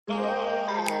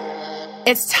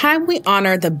It's time we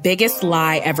honor the biggest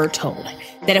lie ever told,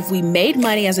 that if we made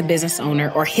money as a business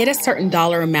owner or hit a certain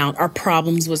dollar amount, our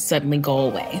problems would suddenly go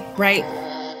away, right?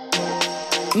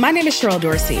 My name is Cheryl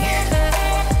Dorsey.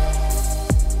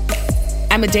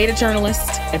 I'm a data journalist,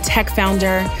 a tech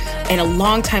founder, and a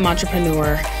longtime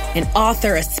entrepreneur, an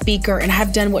author, a speaker, and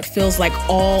I've done what feels like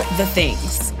all the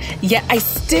things. Yet I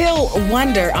still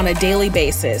wonder on a daily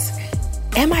basis,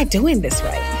 am I doing this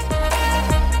right?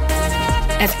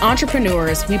 As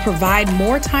entrepreneurs, we provide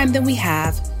more time than we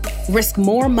have, risk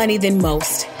more money than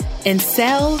most, and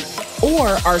sell or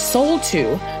are sold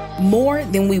to more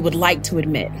than we would like to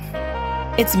admit.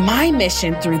 It's my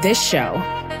mission through this show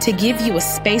to give you a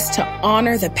space to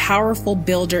honor the powerful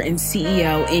builder and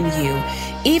CEO in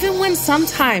you, even when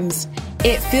sometimes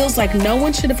it feels like no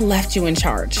one should have left you in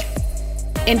charge.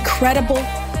 Incredible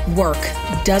work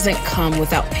doesn't come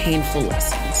without painful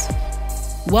lessons.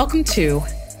 Welcome to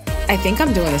I Think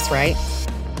I'm Doing This Right.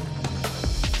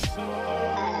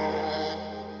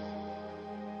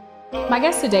 My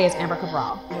guest today is Amber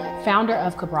Cabral, founder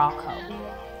of Cabral Co.,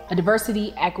 a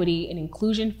diversity, equity, and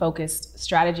inclusion-focused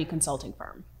strategy consulting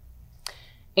firm.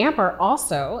 Amber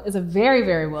also is a very,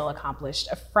 very well-accomplished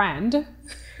friend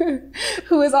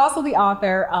who is also the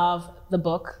author of the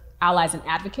book Allies and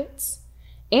Advocates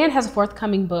and has a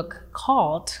forthcoming book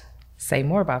called Say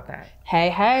more about that.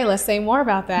 Hey, let's say more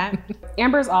about that.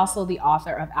 Amber is also the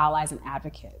author of Allies and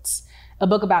Advocates, a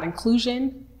book about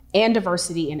inclusion and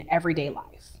diversity in everyday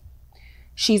life.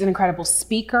 She's an incredible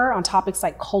speaker on topics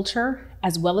like culture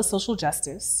as well as social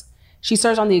justice. She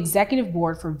serves on the executive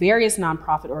board for various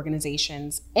nonprofit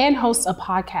organizations and hosts a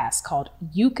podcast called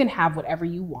You Can Have Whatever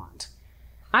You Want.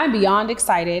 I'm beyond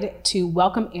excited to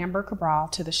welcome Amber Cabral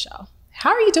to the show.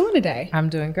 How are you doing today? I'm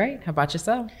doing great. How about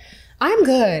yourself? I'm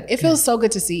good. It feels so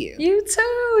good to see you. You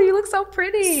too. You look so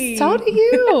pretty. So do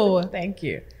you. Thank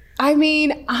you. I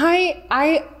mean,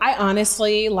 I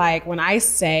honestly, like, when I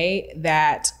say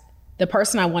that the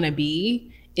person I want to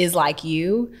be is like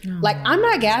you, like, I'm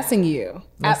not gassing you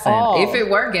at all. If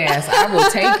it were gas, I will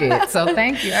take it. So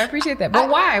thank you. I appreciate that. But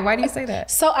why? Why do you say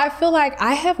that? So I feel like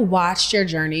I have watched your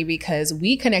journey because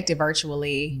we connected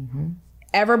virtually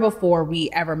ever before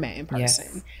we ever met in person.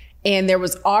 Yes. And there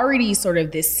was already sort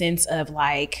of this sense of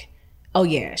like, oh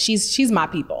yeah, she's my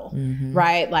people,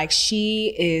 right? Like,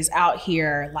 she is out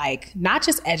here, like, not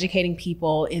just educating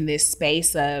people in this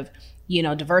space of, you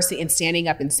know, diversity and standing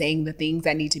up and saying the things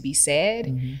that need to be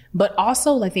said, but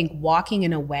also, I think, walking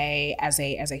in a way as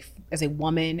a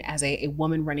woman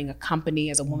running a company,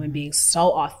 as a woman being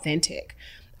so authentic.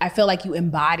 I feel like you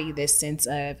embody this sense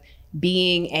of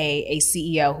being a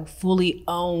CEO who fully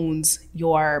owns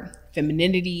your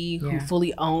femininity, who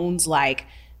fully owns, like,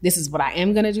 this is what I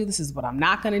am going to do, this is what I'm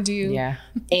not going to do. Yeah.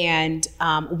 And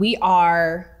we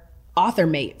are author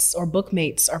mates or book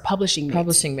mates or publishing mates.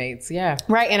 Publishing mates, yeah.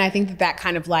 Right. And I think that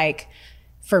kind of, like,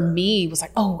 for me was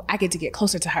like, oh, I get to get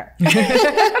closer to her.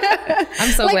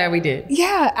 I'm so glad we did.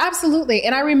 Yeah, absolutely.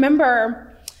 And I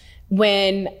remember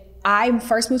when I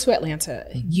first moved to Atlanta,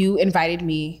 you invited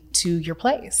me to your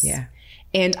place. Yeah.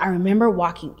 And I remember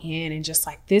walking in and just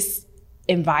like, this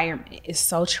environment is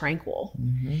so tranquil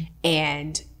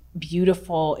and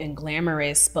beautiful and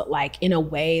glamorous, but like in a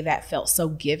way that felt so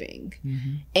giving.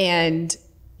 And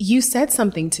you said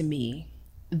something to me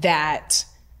that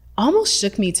almost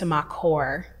shook me to my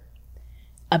core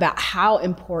about how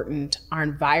important our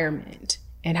environment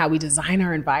and how we design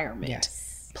our environment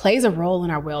plays a role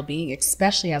in our well-being,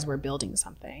 especially as we're building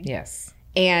something. Yes.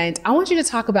 And I want you to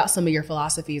talk about some of your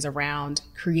philosophies around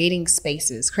creating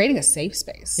spaces, creating a safe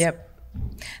space. Yep.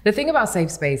 The thing about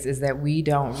safe space is that we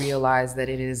don't realize that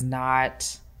it's not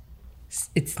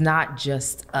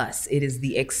just us. It is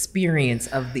the experience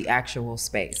of the actual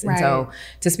space. And so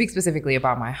to speak specifically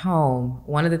about my home,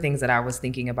 one of the things that I was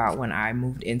thinking about when I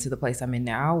moved into the place I'm in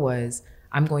now was,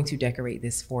 I'm going to decorate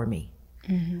this for me.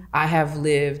 I have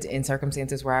lived in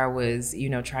circumstances where I was,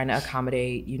 trying to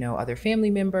accommodate, other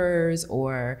family members,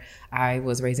 or I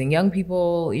was raising young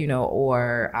people,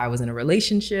 or I was in a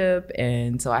relationship.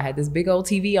 And so I had this big old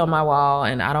TV on my wall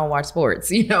and I don't watch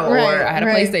sports, or I had a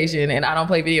PlayStation and I don't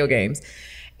play video games.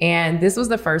 And this was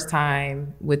the first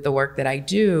time with the work that I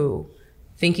do,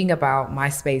 thinking about my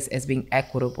space as being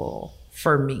equitable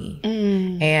for me,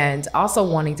 and also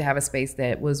wanting to have a space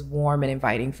that was warm and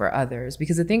inviting for others.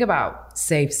 Because the thing about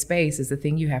safe space is, the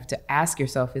thing you have to ask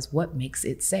yourself is, what makes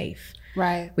it safe?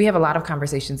 Right. We have a lot of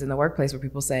conversations in the workplace where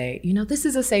people say, this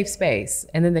is a safe space.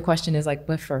 And then the question is like,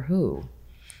 but for who?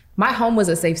 my home was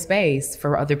a safe space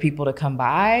for other people to come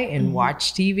by and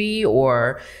watch TV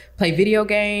or play video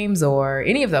games or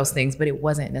any of those things, but it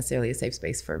wasn't necessarily a safe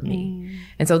space for me.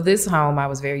 And so this home, I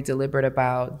was very deliberate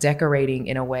about decorating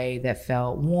in a way that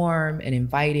felt warm and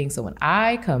inviting. So when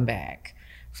I come back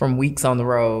from weeks on the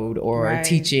road or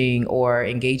teaching or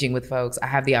engaging with folks, I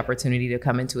have the opportunity to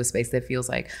come into a space that feels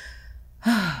like,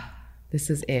 this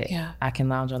is it. Yeah. I can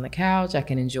lounge on the couch. I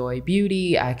can enjoy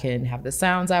beauty. I can have the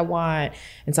sounds I want.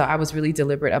 And so I was really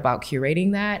deliberate about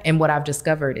curating that. And what I've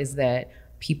discovered is that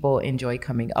people enjoy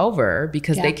coming over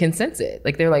because they can sense it.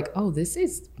 Like, they're like, oh, this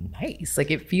is nice. Like,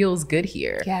 it feels good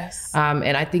here. Yes.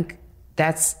 And I think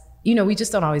that's, you know, we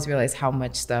just don't always realize how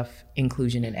much stuff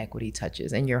inclusion and equity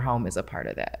touches, and your home is a part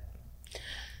of that.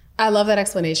 I love that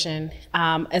explanation.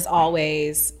 As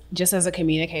always, just as a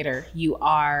communicator, you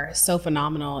are so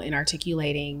phenomenal in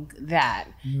articulating that.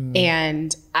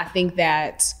 And I think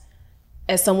that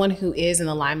as someone who is in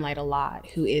the limelight a lot,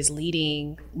 who is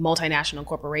leading multinational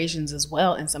corporations as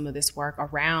well in some of this work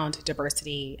around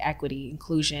diversity, equity,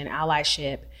 inclusion,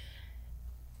 allyship,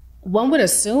 one would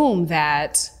assume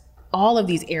that all of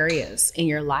these areas in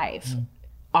your life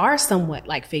are somewhat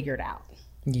like figured out,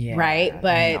 right?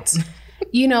 But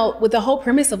you know, with the whole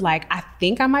premise of like, I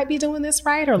think I might be doing this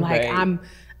right, or like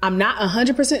I'm not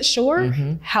 100% sure.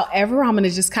 However, I'm going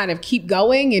to just kind of keep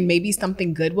going and maybe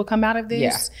something good will come out of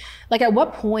this. Like, at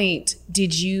what point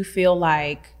did you feel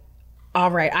like, all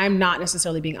right, I'm not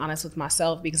necessarily being honest with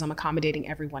myself because I'm accommodating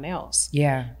everyone else.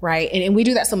 Right. And we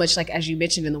do that so much, like, as you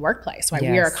mentioned, in the workplace, right?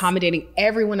 We are accommodating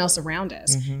everyone else around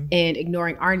us and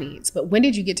ignoring our needs. But when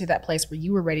did you get to that place where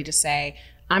you were ready to say,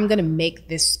 I'm going to make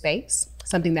this space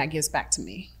something that gives back to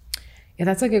me? Yeah,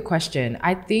 that's a good question.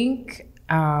 I think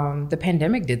the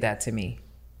pandemic did that to me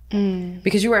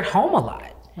because you were at home a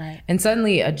lot. Right. And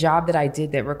suddenly a job that I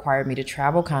did that required me to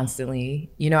travel constantly,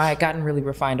 you know, I had gotten really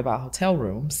refined about hotel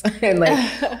rooms and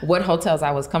like what hotels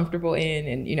I was comfortable in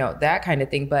and, you know, that kind of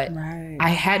thing. But I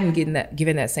hadn't given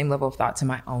that same level of thought to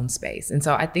my own space. And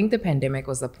so I think the pandemic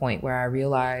was the point where I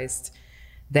realized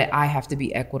that I have to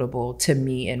be equitable to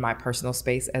me in my personal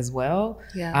space as well.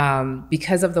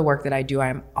 Because of the work that I do,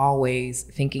 I'm always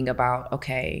thinking about,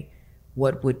 okay,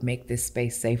 what would make this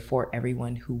space safe for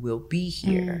everyone who will be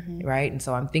here, right? And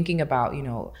so I'm thinking about, you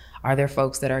know, are there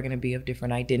folks that are going to be of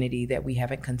different identity that we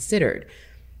haven't considered?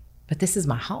 But this is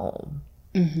my home.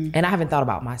 And I haven't thought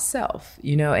about myself,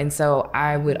 you know? And so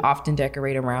I would often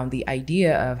decorate around the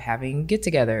idea of having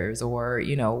get-togethers or,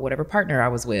 you know, whatever partner I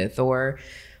was with or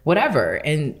whatever.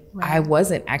 And I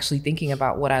wasn't actually thinking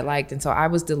about what I liked. And so I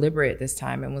was deliberate this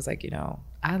time and was like, you know,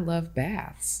 I love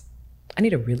baths. I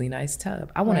need a really nice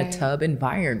tub. I want a tub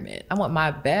environment. I want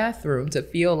my bathroom to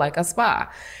feel like a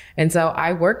spa. And so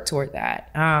I worked toward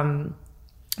that.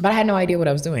 But I had no idea what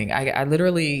I was doing. I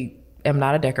literally am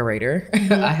not a decorator.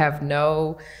 I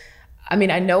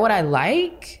know what I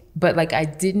like, but like I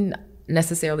didn't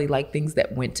necessarily like things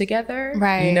that went together,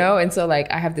 you know? And so like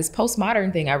I have this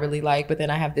postmodern thing I really like, but then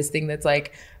I have this thing that's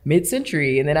like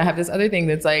mid-century, and then I have this other thing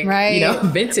that's like, you know,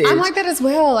 vintage. I'm like that as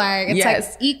well. Like it's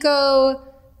like eco,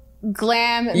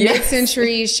 glam,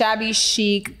 mid-century, shabby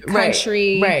chic,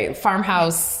 country.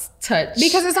 Farmhouse touch.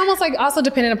 Because it's almost like also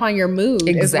dependent upon your mood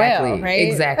as well, right?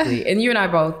 Exactly. And you and I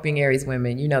both being Aries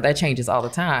women, you know, that changes all the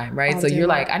time, right? So you're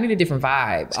like, I need a different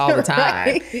vibe all the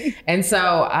time. And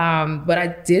so, what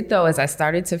I did though, is I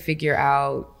started to figure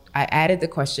out, I added the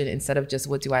question, instead of just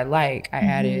what do I like, I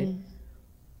added,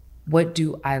 what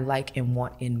do I like and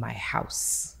want in my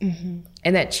house?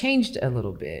 And that changed a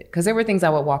little bit because there were things I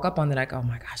would walk up on that I go, oh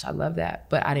my gosh, I love that.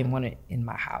 But I didn't want it in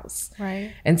my house.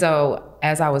 And so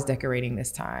as I was decorating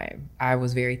this time, I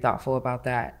was very thoughtful about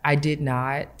that. I did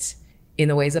not, in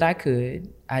the ways that I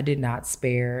could, I did not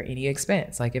spare any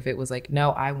expense. Like if it was like,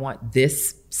 no, I want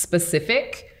this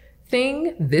specific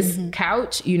thing, this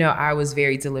couch, you know, I was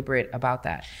very deliberate about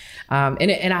that.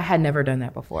 And I had never done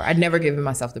that before. I'd never given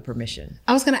myself the permission.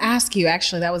 I was going to ask you,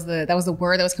 actually, that was the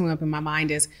word that was coming up in my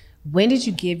mind is, when did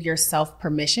you give yourself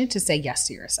permission to say yes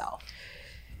to yourself?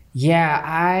 Yeah,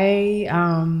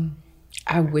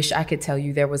 I wish I could tell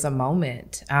you there was a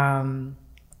moment.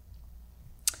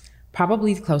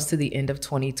 Probably close to the end of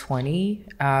 2020,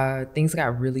 things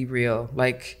got really real.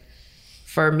 Like,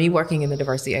 for me, working in the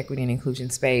diversity, equity, and inclusion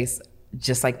space,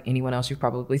 just like anyone else you've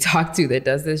probably talked to that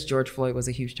does this, George Floyd was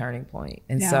a huge turning point.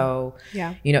 And so,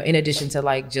 you know, in addition to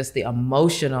like just the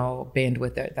emotional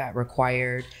bandwidth that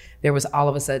required, there was all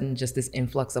of a sudden just this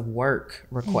influx of work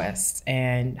requests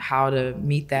and how to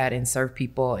meet that and serve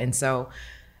people. And so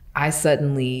I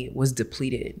suddenly was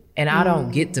depleted, and I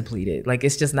don't get depleted. Like,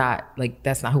 it's just not like,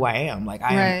 that's not who I am. Like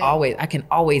I can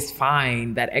always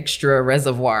find that extra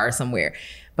reservoir somewhere.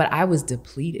 but I was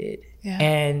depleted. Yeah.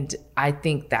 And I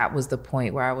think that was the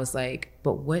point where I was like,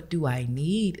 but what do I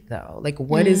need though? Like,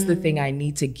 what is the thing I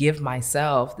need to give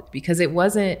myself? Because it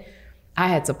wasn't, I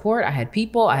had support, I had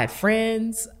people, I had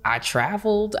friends, I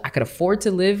traveled, I could afford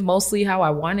to live mostly how I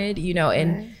wanted, you know,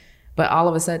 and, but all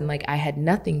of a sudden, like I had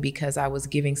nothing because I was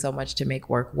giving so much to make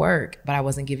work, but I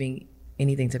wasn't giving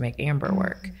anything to make Amber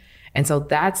work. And so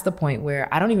that's the point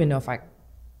where I don't even know if I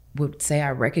would say I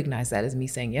recognize that as me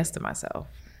saying yes to myself.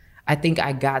 I think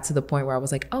I got to the point where I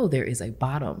was like, oh, there is a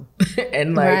bottom.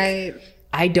 And like,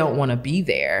 I don't want to be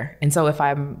there. And so if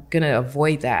I'm going to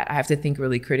avoid that, I have to think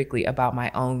really critically about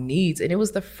my own needs. And it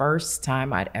was the first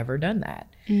time I'd ever done that.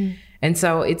 And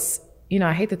so it's, you know,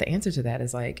 I hate that the answer to that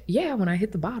is like, yeah, when I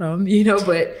hit the bottom, you know,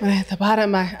 but when I hit the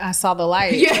bottom, I saw the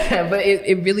light. Yeah, but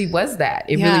it really was that.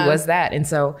 It really was that. And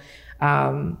so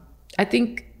I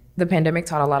think the pandemic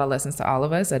taught a lot of lessons to all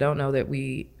of us. I don't know that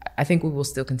I think we will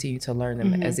still continue to learn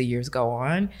them as the years go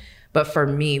on. But for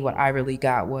me, what I really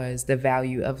got was the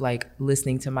value of like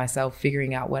listening to myself,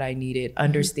 figuring out what I needed,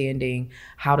 understanding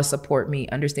how to support me,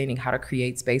 understanding how to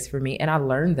create space for me. And I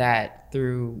learned that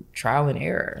through trial and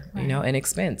error, you know, and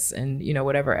expense and, you know,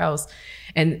 whatever else.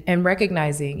 And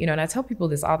recognizing, you know, and I tell people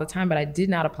this all the time, but I did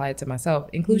not apply it to myself.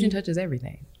 Inclusion touches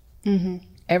everything,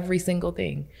 every single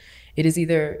thing. It is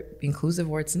either inclusive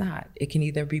or it's not. It can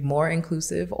either be more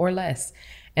inclusive or less.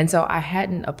 And so I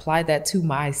hadn't applied that to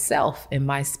myself in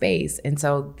my space. And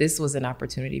so this was an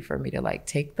opportunity for me to like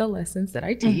take the lessons that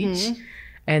I teach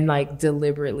and like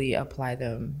deliberately apply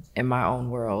them in my own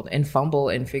world and fumble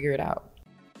and figure it out.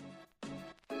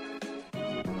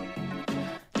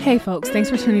 Hey folks, thanks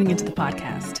for tuning into the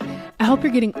podcast. I hope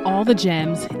you're getting all the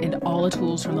gems and all the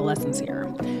tools from the lessons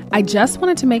here. I just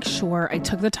wanted to make sure I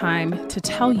took the time to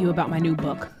tell you about my new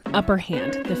book, Upper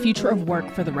Hand, The Future of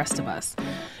Work for the Rest of Us.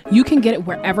 You can get it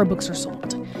wherever books are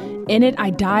sold. In it, I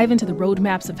dive into the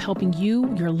roadmaps of helping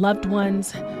you, your loved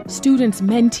ones, students,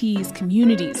 mentees,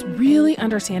 communities really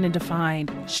understand and define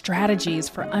strategies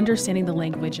for understanding the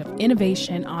language of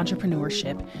innovation,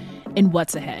 entrepreneurship, and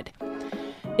what's ahead.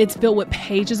 It's built with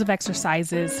pages of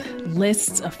exercises,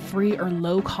 lists of free or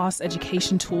low-cost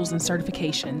education tools and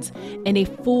certifications, and a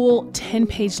full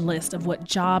 10-page list of what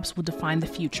jobs will define the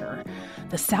future,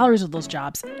 the salaries of those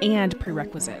jobs, and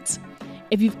prerequisites.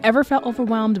 If you've ever felt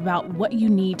overwhelmed about what you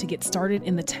need to get started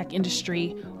in the tech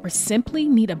industry, or simply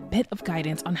need a bit of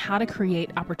guidance on how to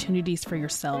create opportunities for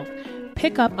yourself,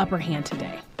 pick up Upper Hand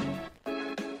today.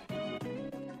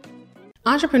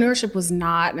 Entrepreneurship was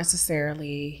not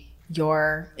necessarily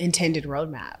your intended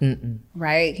roadmap,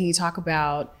 right? Can you talk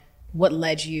about what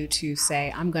led you to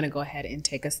say, I'm going to go ahead and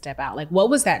take a step out? Like, what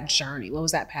was that journey? What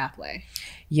was that pathway?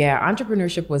 Yeah,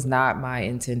 entrepreneurship was not my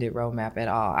intended roadmap at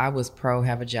all. I was pro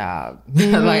have a job,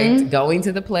 like going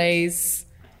to the place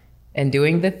and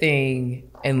doing the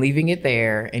thing and leaving it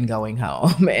there and going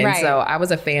home. And so I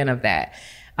was a fan of that.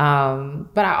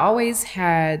 But I always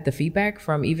had the feedback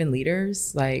from even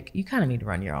leaders, like, you kind of need to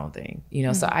run your own thing, you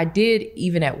know? So I did,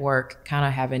 even at work, kind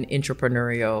of have an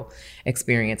entrepreneurial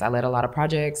experience. I led a lot of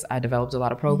projects. I developed a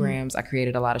lot of programs. I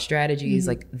created a lot of strategies.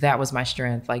 Like, that was my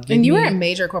strength. Like, and you were at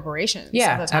major corporations.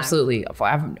 Yeah, absolutely.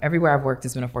 Everywhere I've worked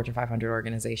has been a Fortune 500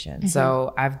 organization.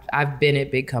 So I've been at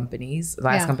big companies. The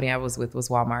last company I was with was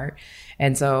Walmart.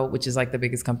 And so, which is like the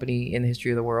biggest company in the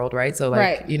history of the world, right? So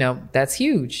like, you know, that's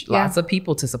huge. Lots of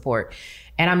people to support.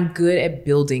 And I'm good at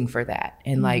building for that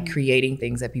and like creating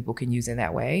things that people can use in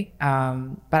that way.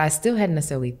 But I still hadn't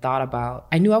necessarily thought about,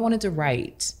 I knew I wanted to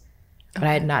write, but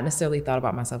I had not necessarily thought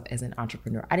about myself as an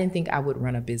entrepreneur. I didn't think I would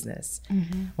run a business.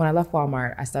 When I left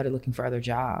Walmart, I started looking for other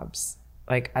jobs.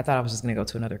 Like, I thought I was just going to go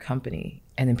to another company.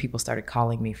 And then people started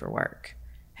calling me for work.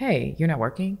 Hey, you're not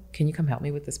working? Can you come help me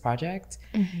with this project?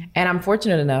 And I'm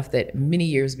fortunate enough that many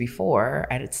years before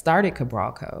I had started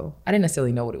Cabral Co., I didn't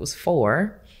necessarily know what it was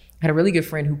for. I had a really good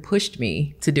friend who pushed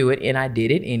me to do it, and I did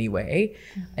it anyway,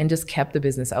 and just kept the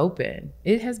business open.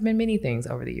 It has been many things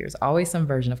over the years, always some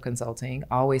version of consulting,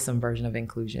 always some version of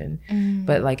inclusion,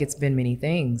 but like, it's been many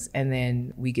things. And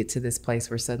then we get to this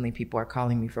place where suddenly people are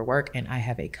calling me for work and I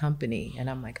have a company, and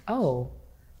I'm like, oh,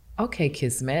 okay,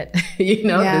 Kismet, you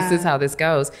know, this is how this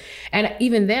goes. And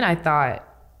even then I thought,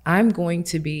 I'm going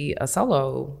to be a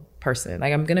solo person.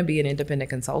 Like, I'm going to be an independent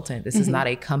consultant. This is not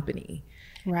a company.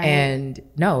 And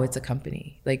no, it's a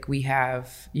company. Like, we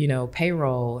have, you know,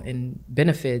 payroll and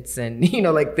benefits and, you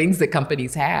know, like things that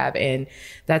companies have. And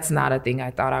that's not a thing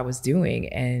I thought I was doing.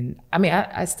 And I mean,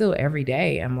 I still every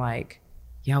day I'm like,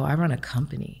 yo, I run a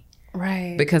company.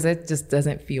 Because it just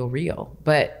doesn't feel real.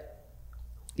 But,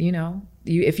 you know,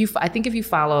 I think if you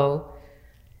follow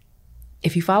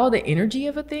if you follow the energy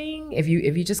of a thing, if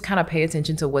you just kind of pay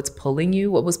attention to what's pulling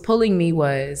you, what was pulling me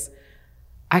was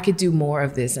I could do more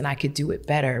of this and I could do it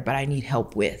better, but I need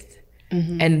help with.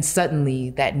 And suddenly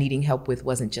that needing help with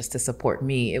wasn't just to support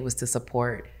me, it was to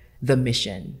support the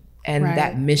mission. And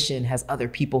that mission has other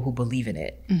people who believe in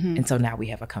it. And so now we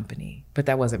have a company. But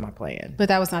that wasn't my plan. But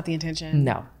that was not the intention.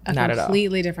 No, not at all. A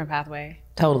completely different pathway.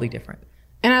 Totally different.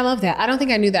 And I love that. I don't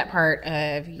think I knew that part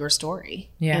of your story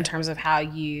in terms of how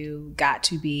you got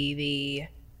to be the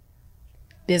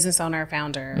business owner,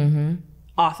 founder,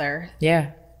 author.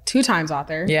 Yeah. 2 times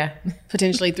author. Yeah.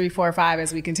 Potentially 3, 4, 5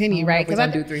 as we continue, right? Because I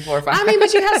do 3, 4, 5. I mean,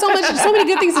 but you have so many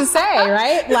good things to say,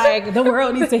 right? Like the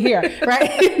world needs to hear,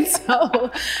 right?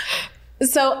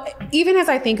 So even as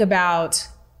I think about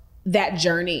that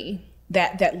journey,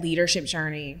 that leadership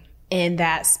journey and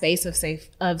that space of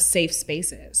safe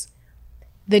spaces,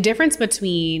 the difference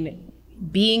between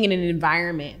being in an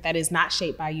environment that is not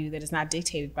shaped by you, that is not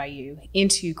dictated by you,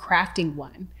 into crafting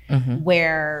one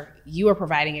where you are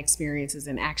providing experiences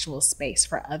in actual space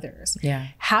for others. Yeah.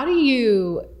 How do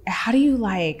you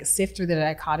like sift through the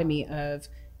dichotomy of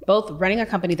both running a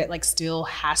company that like still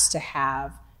has to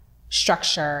have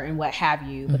structure and what have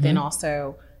you, but then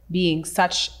also being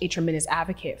such a tremendous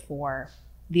advocate for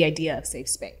the idea of safe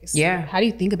space? Yeah. How do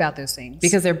you think about those things?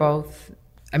 Because they're both,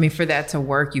 I mean, for that to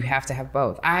work, you have to have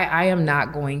both. I am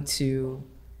not going to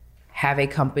have a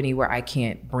company where I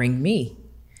can't bring me.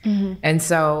 And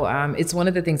so it's one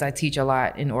of the things I teach a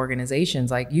lot in organizations.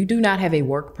 Like, you do not have a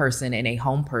work person and a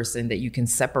home person that you can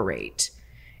separate.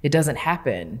 It doesn't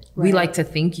happen. Right. We like to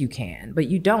think you can, but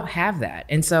you don't have that.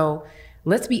 And so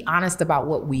let's be honest about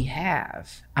what we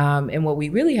have. And what we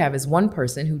really have is one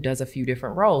person who does a few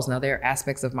different roles. Now, there are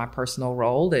aspects of my personal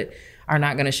role that are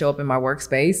not going to show up in my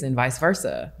workspace and vice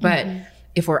versa. But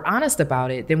if we're honest about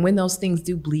it, then when those things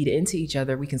do bleed into each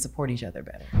other, we can support each other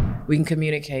better. We can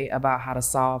communicate about how to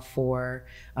solve for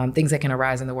things that can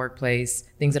arise in the workplace,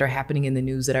 things that are happening in the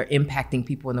news that are impacting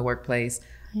people in the workplace.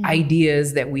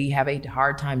 Ideas that we have a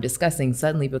hard time discussing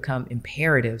suddenly become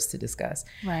imperatives to discuss.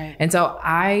 Right. And so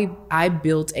I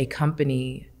built a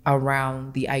company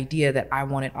around the idea that I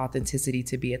wanted authenticity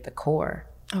to be at the core.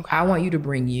 Okay. I want you to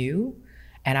bring you,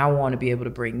 and I want to be able to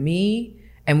bring me.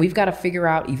 And we've got to figure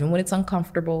out, even when it's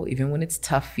uncomfortable, even when it's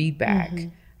tough feedback,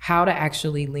 how to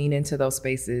actually lean into those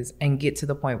spaces and get to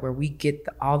the point where we get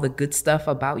all the good stuff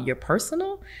about your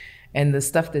personal and the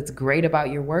stuff that's great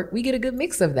about your work. We get a good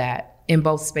mix of that in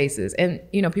both spaces. And,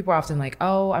 you know, people are often like,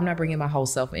 oh, I'm not bringing my whole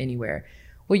self anywhere.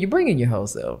 Well, you're bringing your whole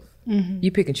self.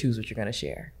 You pick and choose what you're going to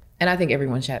share. And I think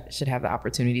everyone should have the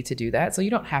opportunity to do that. So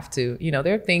you don't have to, you know,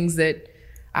 there are things that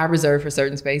I reserve for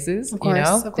certain spaces, of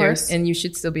course. And you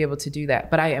should still be able to do that.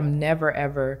 But I am never,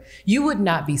 ever, you would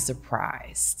not be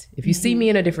surprised. If you see me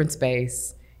in a different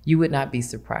space, you would not be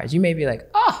surprised. You may be like,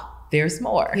 oh, there's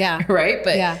more. Yeah. Right.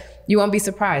 But you won't be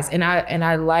surprised. And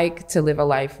I like to live a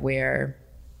life where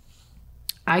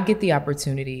I get the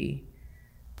opportunity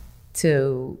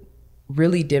to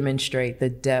really demonstrate the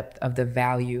depth of the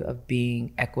value of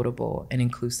being equitable and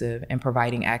inclusive and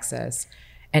providing access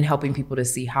and helping people to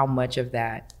see how much of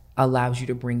that allows you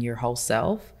to bring your whole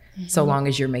self, so long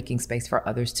as you're making space for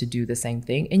others to do the same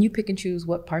thing. And you pick and choose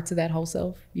what parts of that whole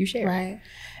self you share. Right.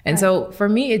 And so for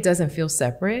me, it doesn't feel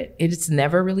separate. It's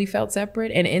never really felt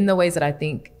separate. And in the ways that I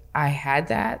think I had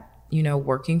that, you know,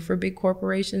 working for big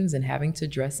corporations and having to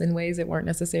dress in ways that weren't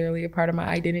necessarily a part of my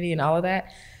identity and all of that,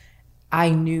 I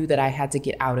knew that I had to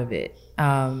get out of it.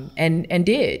 And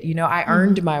did, you know, I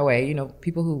earned my way. You know,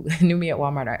 people who knew me at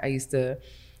Walmart, I used to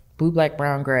blue, black,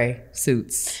 brown, gray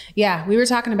suits. Yeah. We were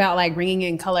talking about like bringing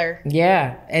in color.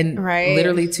 Yeah. And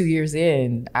literally 2 years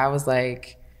in, I was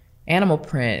like, animal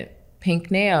print,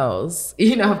 pink nails,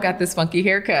 you know, I've got this funky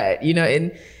haircut, you know,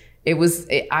 and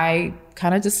I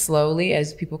kind of just slowly,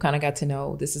 as people kind of got to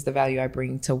know, this is the value I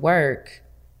bring to work.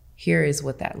 Here is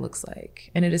what that looks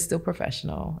like. And it is still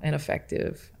professional and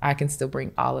effective. I can still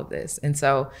bring all of this. And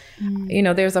so, you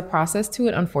know, there's a process to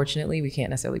it. Unfortunately, we can't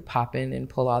necessarily pop in and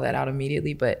pull all that out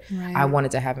immediately. But I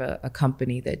wanted to have a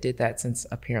company that did that, since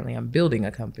apparently I'm building a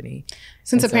company.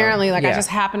 Since apparently, I just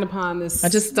happened upon this. I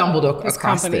just stumbled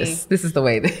across this. This is the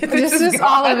way that this is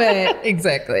all of it.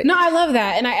 Exactly. No, I love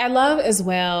that. And I love as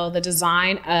well the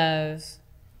design of,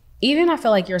 even I feel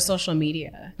like your social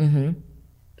media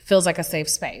feels like a safe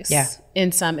space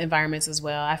in some environments as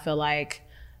well. I feel like,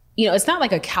 you know, it's not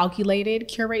like a calculated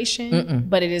curation,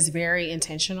 but it is very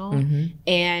intentional.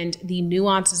 And the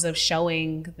nuances of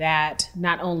showing that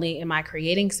not only am I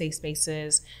creating safe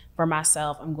spaces for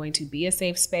myself, I'm going to be a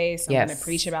safe space. I'm going to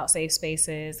preach about safe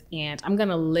spaces, and I'm going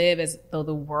to live as though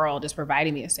the world is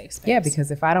providing me a safe space. Yeah,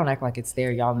 because if I don't act like it's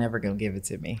there, y'all never going to give it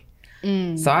to me.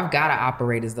 So I've got to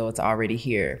operate as though it's already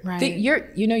here. Right.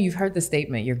 You've heard the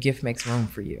statement, your gift makes room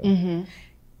for you.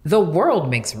 The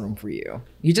world makes room for you.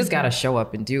 You just got to show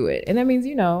up and do it. And that means,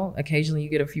 occasionally you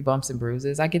get a few bumps and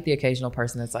bruises. I get the occasional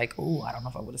person that's like, oh, I don't know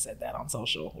if I would have said that on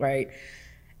social, right?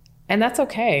 And that's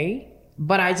okay.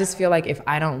 But I just feel like if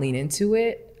I don't lean into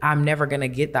it, I'm never going to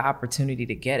get the opportunity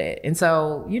to get it. And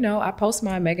so, I post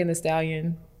my Megan Thee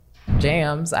Stallion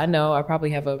jams. I know I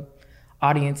probably have a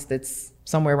audience that's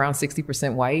somewhere around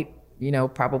 60% white,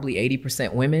 probably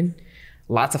 80% women.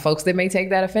 Lots of folks that may take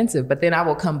that offensive, but then I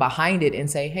will come behind it and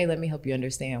say, hey, let me help you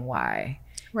understand why.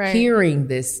 Right. Hearing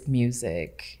this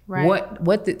music, right.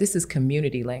 This is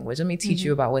community language. Let me teach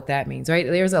you about what that means, right?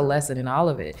 There's a lesson in all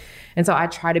of it. And so I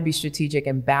try to be strategic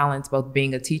and balance both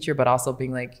being a teacher, but also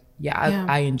being like,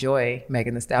 I enjoy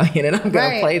Megan Thee Stallion and I'm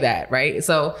going to play that, right?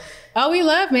 So. Oh, we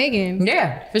love Megan.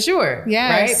 Yeah, for sure.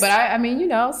 Yes. Right? But I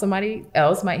mean, somebody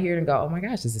else might hear it and go, oh my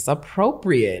gosh, is this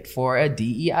appropriate for a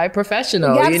DEI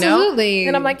professional? Yeah, absolutely.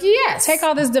 And I'm like, yes. Take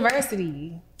all this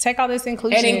diversity. Take all this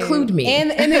inclusion. And include me.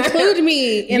 And include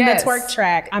me in the twerk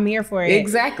track. I'm here for it.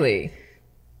 Exactly.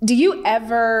 Do you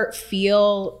ever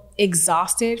feel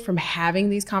exhausted from having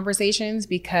these conversations?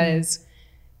 Because,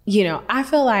 I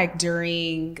feel like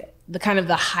during the kind of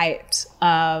the height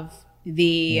of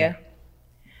the,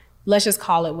 let's just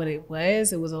call it what it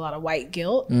was a lot of white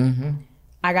guilt.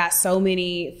 I got so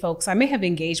many folks I may have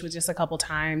engaged with just a couple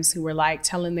times who were like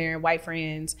telling their white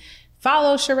friends,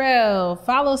 follow Sherelle,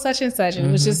 follow such and such. And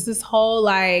it was just this whole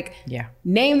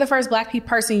name the first Black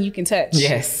person you can touch.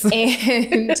 Yes.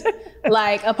 And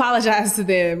apologize to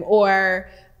them or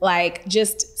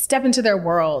just step into their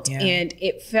world. Yeah. And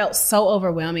it felt so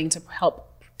overwhelming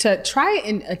to try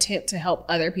and attempt to help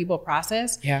other people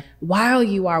process while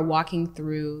you are walking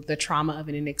through the trauma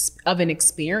of an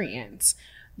experience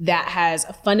that has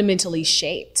fundamentally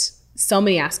shaped so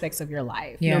many aspects of your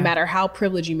life, no matter how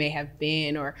privileged you may have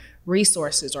been or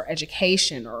resources or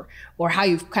education or how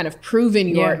you've kind of proven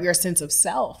your sense of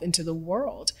self into the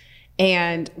world.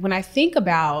 And when I think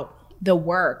about the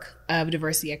work of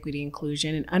diversity, equity,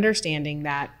 inclusion, and understanding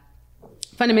that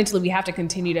fundamentally we have to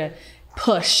continue to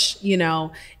push,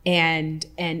 and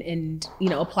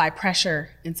apply pressure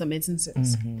in some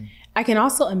instances. I can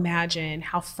also imagine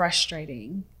how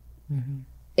frustrating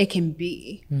it can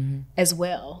be as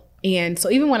well. And so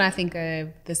even when I think of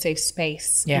the safe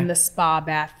space and the spa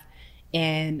bath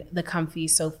and the comfy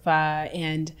sofa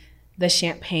and the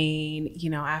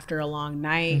champagne, after a long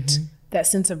night, that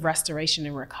sense of restoration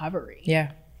and recovery.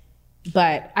 Yeah.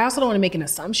 But I also don't want to make an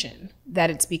assumption that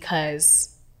it's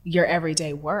because your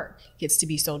everyday work gets to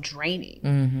be so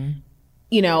draining.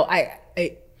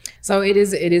 So it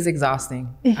is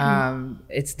exhausting.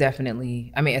 It's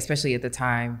definitely, especially at the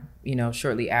time,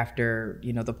 shortly after,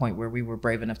 the point where we were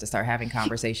brave enough to start having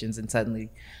conversations and suddenly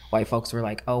white folks were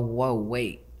like, oh, whoa,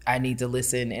 wait, I need to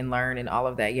listen and learn and all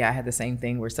of that. Yeah, I had the same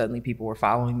thing where suddenly people were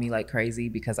following me like crazy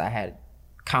because I had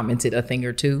commented a thing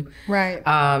or two. Right.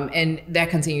 And that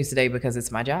continues today because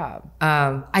it's my job.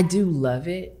 I do love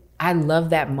it. I love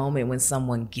that moment when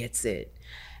someone gets it.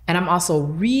 And I'm also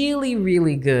really,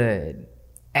 really good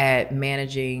at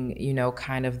managing,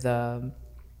 kind of the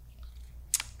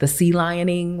sea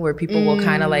lioning where people will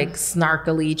kind of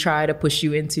snarkily try to push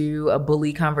you into a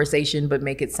bully conversation, but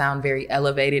make it sound very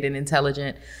elevated and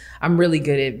intelligent. I'm really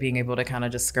good at being able to kind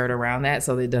of just skirt around that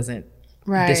so that it doesn't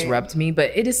disrupt me,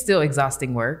 but it is still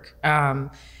exhausting work.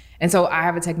 And so I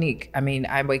have a technique.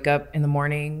 I wake up in the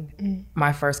morning,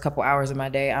 my first couple hours of my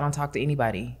day, I don't talk to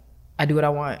anybody. I do what I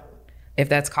want. If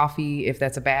that's coffee, if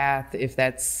that's a bath, if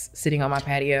that's sitting on my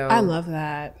patio. I love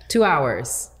that. 2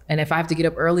 hours. And if I have to get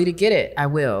up early to get it, I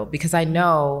will, because I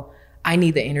know I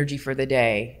need the energy for the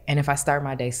day. And if I start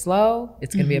my day slow,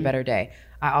 it's going to be a better day.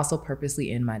 I also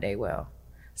purposely end my day well.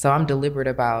 So I'm deliberate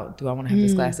about, do I want to have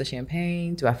this glass of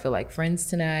champagne? Do I feel like friends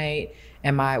tonight?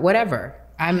 Whatever.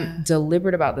 I'm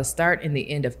deliberate about the start and the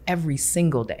end of every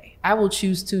single day. I will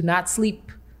choose to not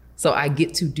sleep so I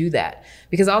get to do that.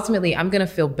 Because ultimately, I'm going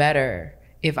to feel better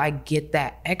if I get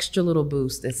that extra little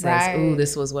boost that says, ooh,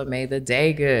 this was what made the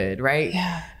day good, right?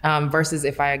 Yeah. Versus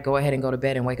if I go ahead and go to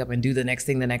bed and wake up and do the next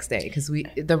thing the next day. Because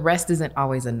the rest isn't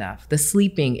always enough. The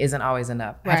sleeping isn't always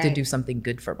enough. I have to do something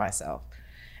good for myself.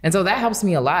 And so that helps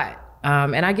me a lot.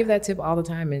 And I give that tip all the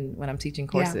time when I'm teaching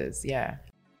courses. Yeah.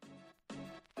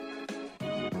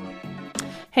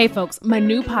 Hey folks, my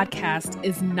new podcast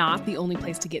is not the only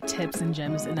place to get tips and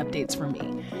gems and updates from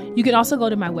me. You can also go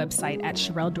to my website at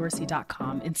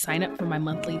SherelleDorsey.com and sign up for my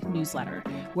monthly newsletter,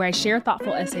 where I share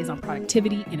thoughtful essays on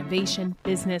productivity, innovation,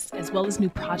 business, as well as new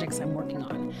projects I'm working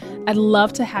on. I'd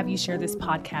love to have you share this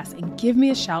podcast and give me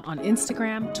a shout on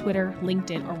Instagram, Twitter,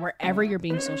 LinkedIn, or wherever you're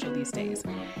being social these days.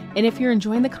 And if you're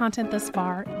enjoying the content thus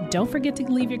far, don't forget to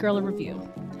leave your girl a review.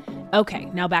 Okay,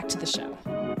 now back to the show.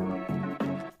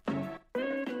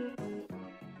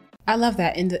 I love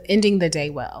that, ending the day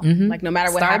well. Like no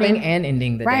matter what happens. Starting and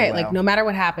ending the day well. Like no matter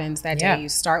what happens that day, you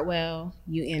start well,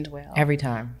 you end well. Every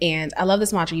time. And I love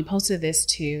this mantra. You posted this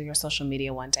to your social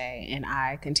media one day, and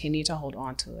I continue to hold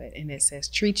on to it. And it says,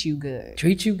 treat you good.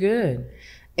 Treat you good.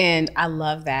 And I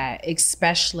love that,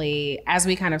 especially as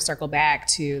we kind of circle back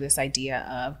to this idea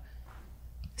of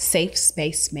safe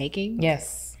space making.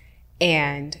 Yes.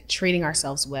 And treating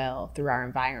ourselves well through our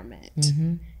environment.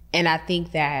 And I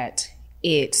think that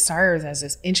it serves as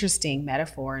this interesting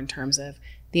metaphor in terms of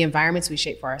the environments we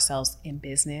shape for ourselves in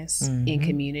business, in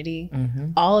community,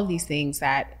 all of these things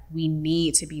that we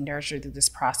need to be nurtured through this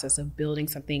process of building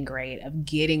something great, of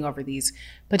getting over these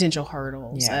potential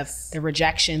hurdles, of the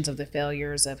rejections, of the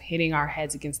failures, of hitting our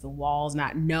heads against the walls,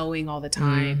 not knowing all the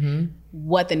time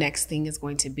what the next thing is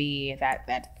going to be,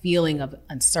 that feeling of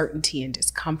uncertainty and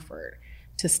discomfort,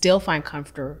 to still find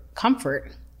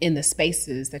comfort in the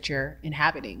spaces that you're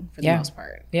inhabiting for the most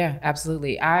part. Yeah,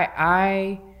 absolutely.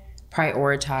 I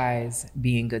prioritize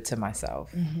being good to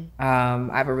myself. I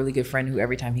have a really good friend who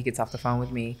every time he gets off the phone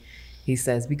with me, he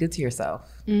says, be good to yourself.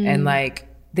 And like,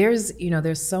 there's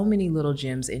so many little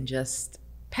gems in just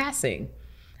passing.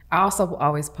 I also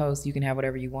always post, you can have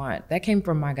whatever you want. That came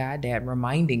from my goddad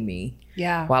reminding me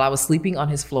while I was sleeping on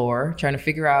his floor, trying to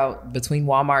figure out between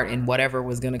Walmart and whatever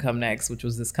was going to come next, which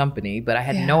was this company. But I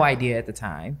had no idea at the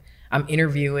time. I'm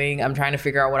interviewing. I'm trying to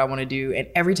figure out what I want to do. And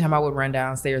every time I would run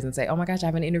downstairs and say, oh my gosh, I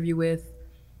have an interview with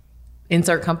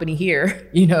insert company here,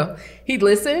 he'd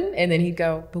listen and then he'd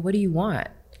go, but what do you want?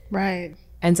 Right.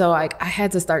 And so I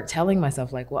had to start telling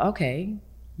myself like, well, okay,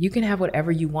 you can have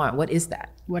whatever you want. What is that?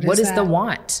 What is the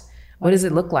want? What does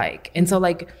it look like? And so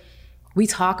like, we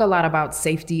talk a lot about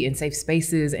safety and safe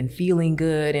spaces and feeling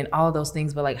good and all of those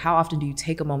things, but like, how often do you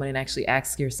take a moment and actually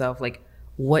ask yourself, like,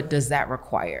 what does that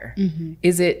require?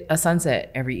 Is it a sunset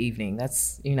every evening?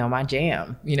 That's, my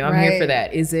jam. I'm here for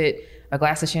that. Is it a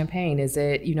glass of champagne? Is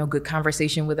it, good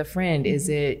conversation with a friend? Is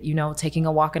it, taking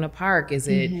a walk in a park? Is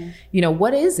it,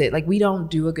 what is it? Like, we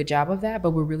don't do a good job of that,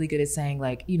 but we're really good at saying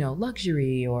like,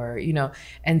 luxury or,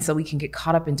 and so we can get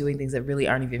caught up in doing things that really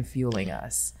aren't even fueling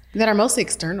us. That are mostly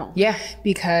external. Yeah.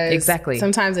 Because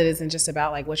sometimes it isn't just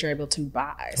about like what you're able to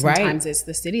buy. Sometimes it's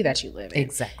the city that you live in.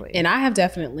 Exactly. And I have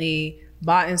definitely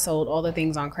bought and sold all the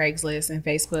things on Craigslist and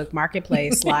Facebook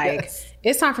Marketplace. Like,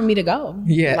 it's time for me to go.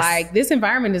 Like, this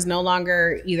environment is no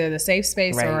longer either the safe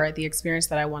space or the experience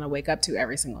that I want to wake up to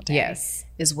every single day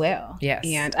as well.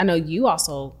 And I know you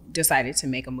also decided to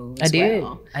make a move as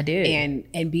well. I did.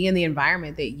 And be in the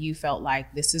environment that you felt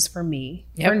like, this is for me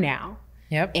for now.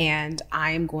 And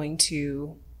I am going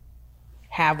to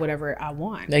have whatever I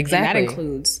want. And that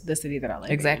includes the city that I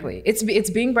live in. It's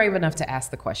being brave enough to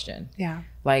ask the question.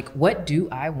 Like, what do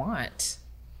I want?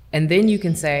 And then you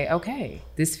can say, okay,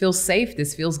 this feels safe.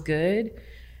 This feels good.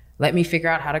 Let me figure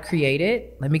out how to create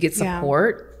it. Let me get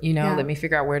support, let me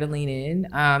figure out where to lean in.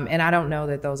 And I don't know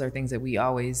that those are things that we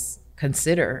always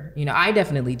consider. I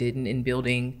definitely didn't in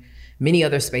building many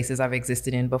other spaces I've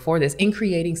existed in before this, in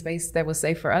creating space that was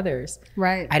safe for others.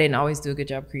 I didn't always do a good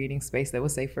job creating space that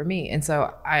was safe for me. And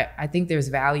so I think there's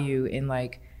value in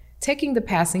like taking the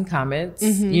passing comments,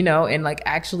 and like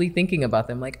actually thinking about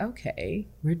them like, okay,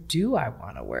 where do I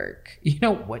want to work?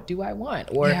 What do I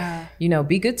want? Or,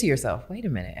 be good to yourself. Wait a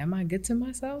minute. Am I good to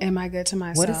myself? Am I good to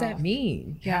myself? What does that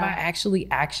mean? Have I actually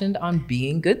actioned on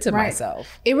being good to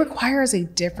myself? It requires a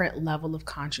different level of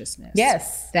consciousness.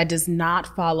 That does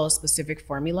not follow a specific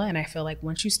formula. And I feel like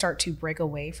once you start to break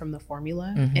away from the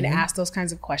formula and ask those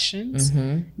kinds of questions,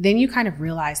 then you kind of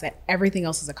realize that everything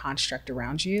else is a construct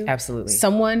around you. Absolutely.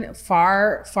 Someone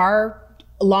far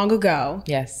long ago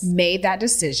made that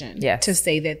decision to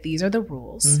say that these are the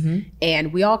rules,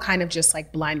 and we all kind of just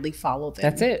like blindly follow them.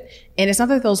 That's it. And it's not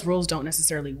that those rules don't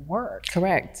necessarily work.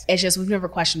 Correct. It's just we've never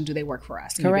questioned, do they work for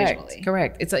us individually?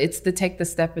 Correct. It's the take the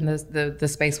step and the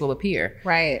space will appear.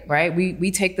 Right. We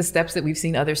take the steps that we've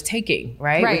seen others taking,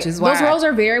 right? Which is why those roles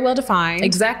are very well defined.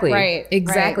 Exactly.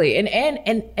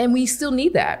 And we still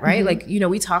need that, right? Like,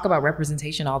 we talk about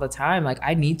representation all the time. Like,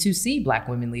 I need to see Black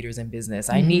women leaders in business.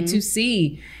 I need to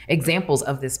see examples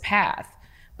of this path.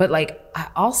 But like, I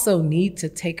also need to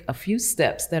take a few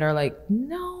steps that are like,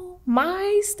 no,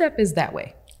 my step is that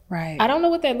way. Right. I don't know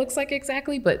what that looks like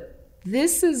exactly, but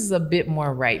this is a bit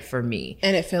more right for me.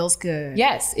 And it feels good.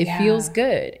 Yes, it feels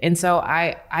good. And so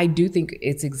I do think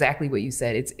it's exactly what you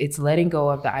said. It's letting go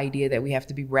of the idea that we have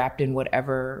to be wrapped in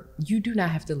whatever. You do not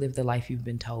have to live the life you've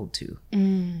been told to.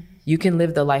 You can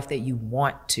live the life that you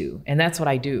want to. And that's what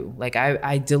I do. Like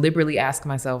I deliberately ask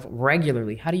myself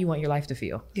regularly, how do you want your life to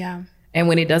feel? Yeah. And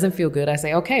when it doesn't feel good, I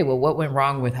say, okay, well, what went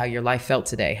wrong with how your life felt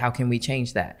today? How can we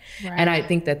change that? Right. And I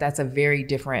think that that's a very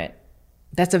different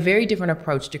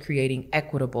approach to creating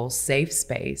equitable, safe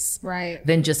space, right,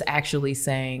 than just actually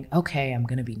saying, okay, I'm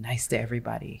going to be nice to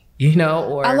everybody, you know?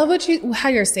 Or I love how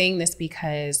you're saying this,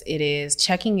 because it is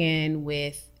checking in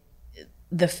with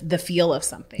the feel of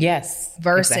something. Yes.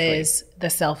 Versus the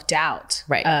self-doubt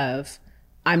of,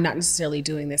 I'm not necessarily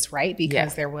doing this right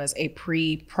because there was a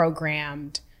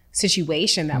pre-programmed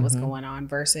situation that was going on,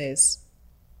 versus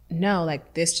no,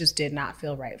 like this just did not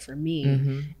feel right for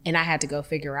me. And I had to go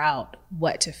figure out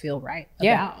what to feel right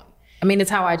about. I mean, it's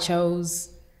how I chose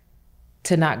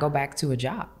to not go back to a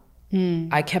job.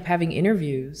 I kept having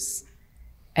interviews,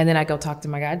 and then I go talk to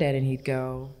my goddad and he'd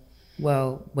go,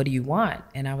 well, what do you want?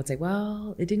 And I would say,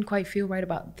 well, it didn't quite feel right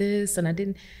about this. And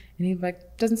he'd be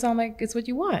like, doesn't sound like it's what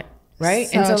you want. Right.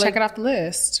 So, and so check it off the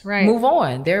list. Right. Move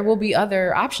on. There will be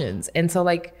other options. And so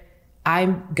like, I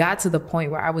got to the point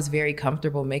where I was very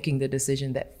comfortable making the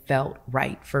decision that felt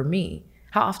right for me.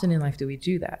 How often in life do we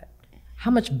do that? How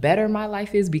much better my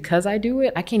life is because I do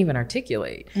it, I can't even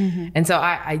articulate. And so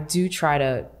I do try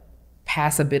to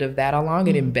pass a bit of that along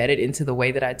and embed it into the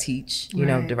way that I teach, you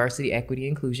know, diversity, equity,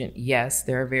 inclusion. Yes,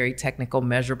 there are very technical,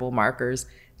 measurable markers.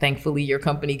 Thankfully, your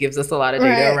company gives us a lot of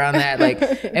data around that. Like,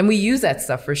 and we use that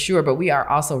stuff for sure, but we are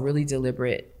also really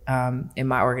deliberate in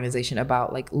my organization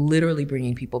about like literally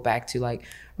bringing people back to like,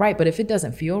 right, but if it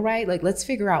doesn't feel right, like let's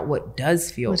figure out what does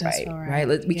feel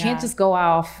right. We can't just go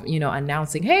off, you know,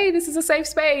 announcing, hey, this is a safe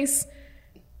space.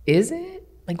 Is it?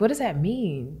 Like, what does that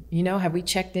mean? You know, have we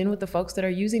checked in with the folks that are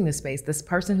using the space, this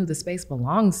person who the space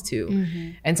belongs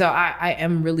to? And so I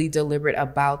am really deliberate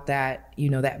about that, you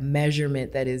know, that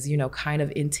measurement that is, you know, kind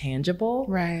of intangible,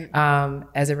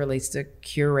 as it relates to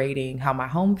curating how my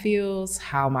home feels,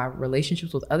 how my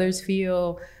relationships with others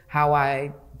feel, how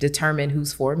I determine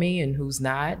who's for me and who's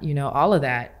not. You know, all of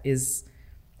that is,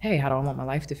 hey, how do I want my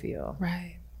life to feel?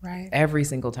 Right. Every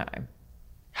single time.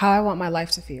 How I want my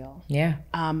life to feel. Yeah.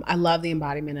 I love the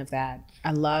embodiment of that.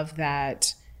 I love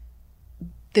that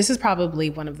this is probably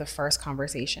one of the first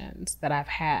conversations that I've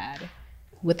had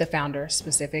with the founder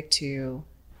specific to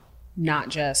not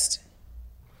just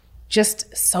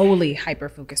solely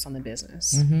hyper-focused on the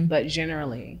business, but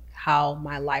generally how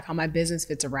my business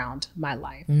fits around my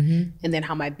life, and then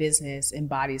how my business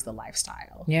embodies the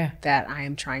lifestyle that I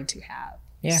am trying to have.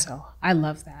 Yeah. So I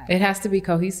love that. It has to be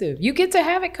cohesive. You get to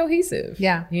have it cohesive.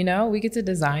 Yeah. You know, we get to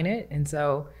design it. And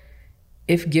so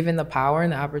if given the power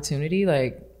and the opportunity,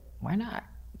 like, why not?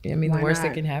 I mean, the worst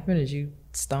that can happen is you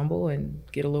stumble and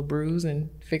get a little bruise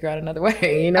and figure out another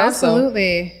way, you know?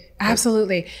 Absolutely.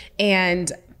 Absolutely.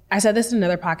 And I said this in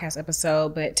another podcast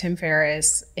episode, but Tim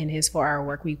Ferriss in his 4-Hour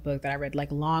Workweek book that I read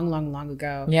like long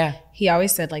ago. Yeah. He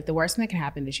always said like the worst thing that can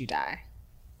happen is you die.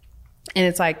 And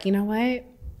it's like, you know what?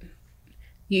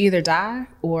 You either die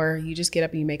or you just get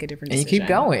up and you make a different decision. And you keep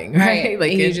going, right?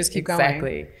 Like, and you just keep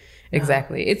going.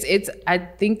 Exactly. It's. I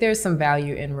think there's some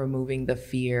value in removing the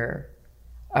fear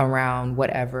around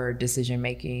whatever decision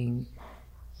making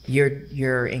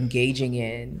you're engaging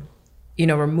in. You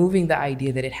know, removing the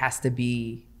idea that it has to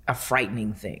be a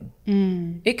frightening thing.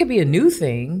 It could be a new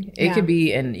thing. It could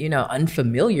be an, you know,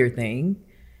 unfamiliar thing.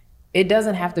 It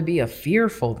doesn't have to be a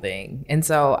fearful thing. And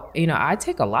so, you know, I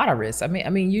take a lot of risks. I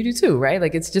mean, you do too, right?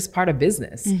 Like, it's just part of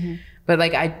business. But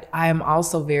like, I am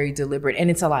also very deliberate, and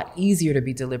it's a lot easier to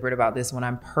be deliberate about this when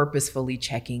I'm purposefully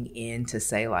checking in to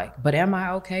say like, but am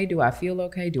I okay? Do I feel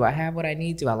okay? Do I have what I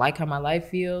need? Do I like how my life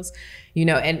feels? You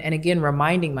know, and again,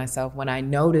 reminding myself when I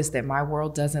notice that my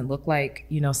world doesn't look like,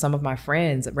 you know, some of my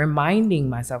friends, reminding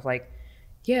myself like,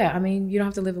 yeah, I mean, you don't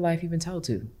have to live a life you've been told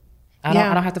to. I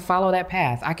don't have to follow that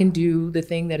path. I can do the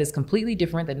thing that is completely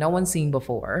different that no one's seen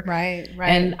before. Right.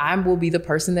 And I will be the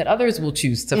person that others will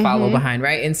choose to follow behind,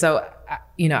 right? And so,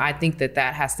 you know, I think that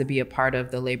has to be a part of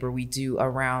the labor we do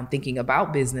around thinking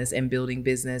about business and building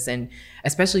business. And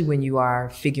especially when you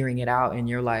are figuring it out and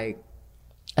you're like,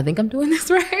 I think I'm doing this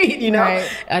right. You know,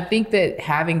 I think that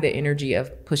having the energy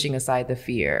of pushing aside the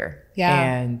fear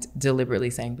and deliberately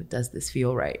saying, but does this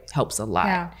feel right, helps a lot.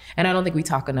 Yeah. And I don't think we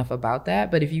talk enough about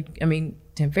that. But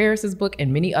Tim Ferriss's book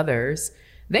and many others,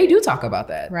 they do talk about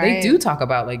that. They do talk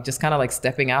about like just kind of like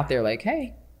stepping out there like,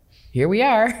 hey, here we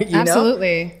are, you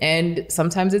Absolutely. know? And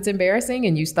sometimes it's embarrassing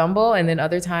and you stumble. And then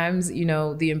other times, you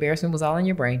know, the embarrassment was all in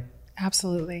your brain.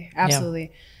 Absolutely.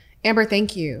 Absolutely. Yeah. Amber,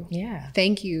 thank you. Yeah.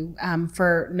 Thank you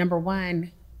for, number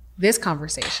one, this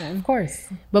conversation. Of course.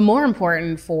 But more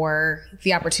important, for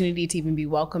the opportunity to even be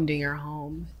welcomed in your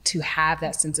home, to have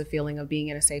that sense of feeling of being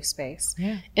in a safe space.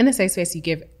 Yeah. In the safe space you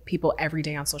give people every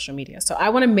day on social media. So I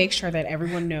want to make sure that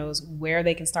everyone knows where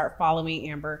they can start following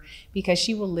Amber, because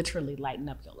she will literally lighten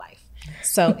up your life.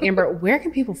 So Amber, where can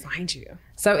people find you?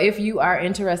 So if you are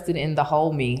interested in the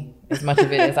whole me, as much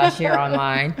of it as I share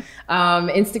online,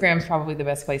 Instagram is probably the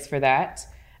best place for that.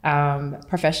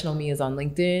 Professional me is on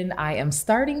LinkedIn. I am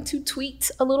starting to tweet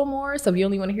a little more. So if you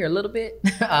only want to hear a little bit,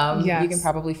 Yes. You can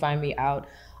probably find me out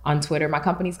on Twitter. My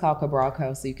company's called Cabral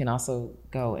Co. So you can also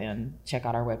go and check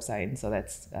out our website. And so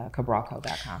that's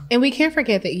cabralco.com. And we can't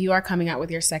forget that you are coming out with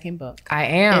your second book. I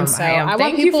am. And so I am.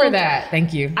 Thank you for that.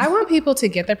 Thank you. I want people to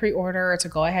get the pre-order, or to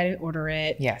go ahead and order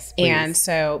it. Yes, please. And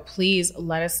so please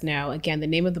let us know, again, the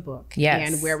name of the book.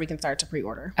 Yes. And where we can start to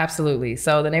pre-order. Absolutely.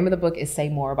 So the name of the book is Say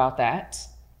More About That,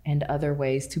 and Other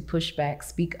Ways to Push Back,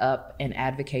 Speak Up, and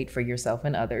Advocate for Yourself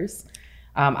and Others.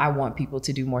 I want people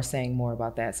to do more saying more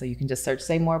about that. So you can just search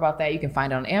Say More About That. You can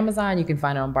find it on Amazon. You can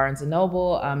find it on Barnes &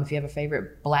 Noble. If you have a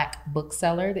favorite Black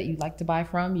bookseller that you'd like to buy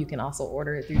from, you can also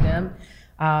order it through them.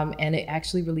 And it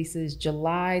actually releases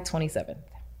July 27th.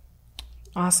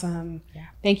 Awesome. Yeah.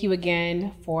 Thank you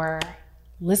again for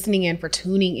listening in, for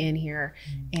tuning in here.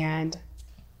 And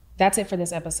that's it for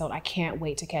this episode. I can't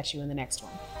wait to catch you in the next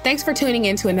one. Thanks for tuning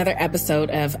in to another episode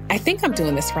of I Think I'm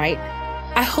Doing This Right.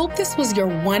 I hope this was your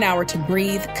 1 hour to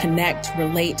breathe, connect,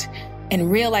 relate,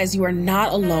 and realize you are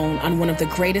not alone on one of the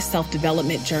greatest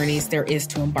self-development journeys there is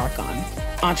to embark on,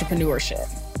 entrepreneurship.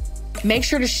 Make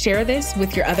sure to share this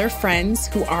with your other friends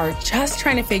who are just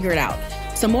trying to figure it out,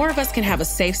 so more of us can have a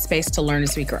safe space to learn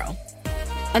as we grow.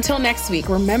 Until next week,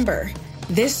 remember,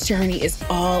 this journey is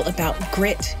all about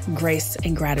grit, grace,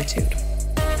 and gratitude.